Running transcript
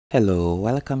Hello,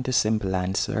 welcome to Simple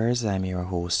Answers. I'm your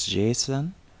host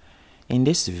Jason. In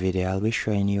this video, I'll be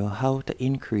showing you how to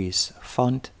increase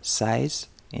font size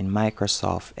in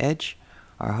Microsoft Edge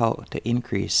or how to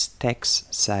increase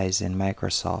text size in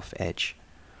Microsoft Edge.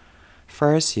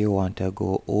 First, you want to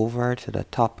go over to the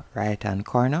top right hand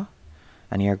corner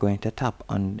and you're going to tap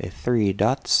on the three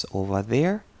dots over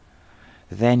there.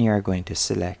 Then you're going to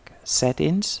select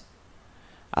Settings.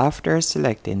 After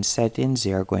selecting Settings,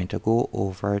 you're going to go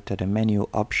over to the menu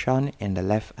option in the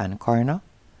left hand corner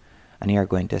and you're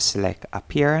going to select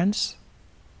Appearance.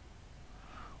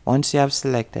 Once you have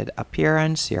selected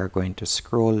Appearance, you're going to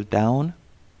scroll down,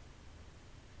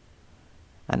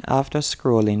 and after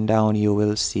scrolling down you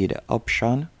will see the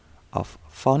option of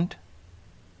font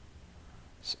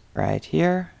right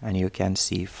here, and you can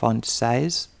see font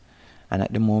size, and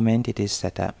at the moment it is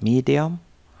set at medium.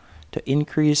 To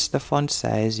increase the font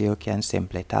size, you can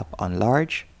simply tap on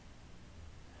large,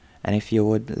 and if you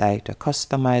would like to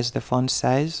customize the font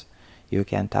size, you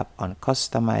can tap on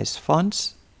customize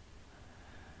fonts.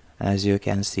 As you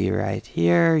can see right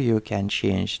here, you can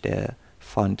change the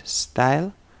font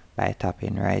style by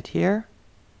tapping right here,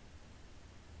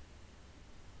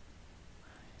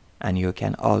 and you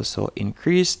can also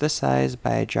increase the size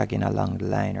by dragging along the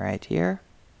line right here,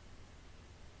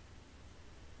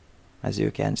 as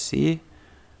you can see.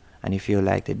 And if you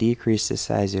like to decrease the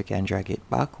size, you can drag it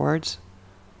backwards,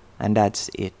 and that's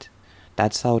it.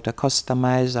 That's how to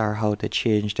customize or how to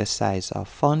change the size of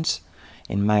fonts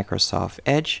in Microsoft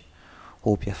Edge.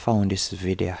 Hope you found this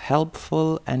video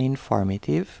helpful and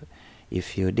informative.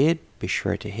 If you did, be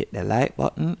sure to hit the like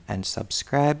button and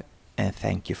subscribe, and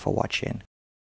thank you for watching.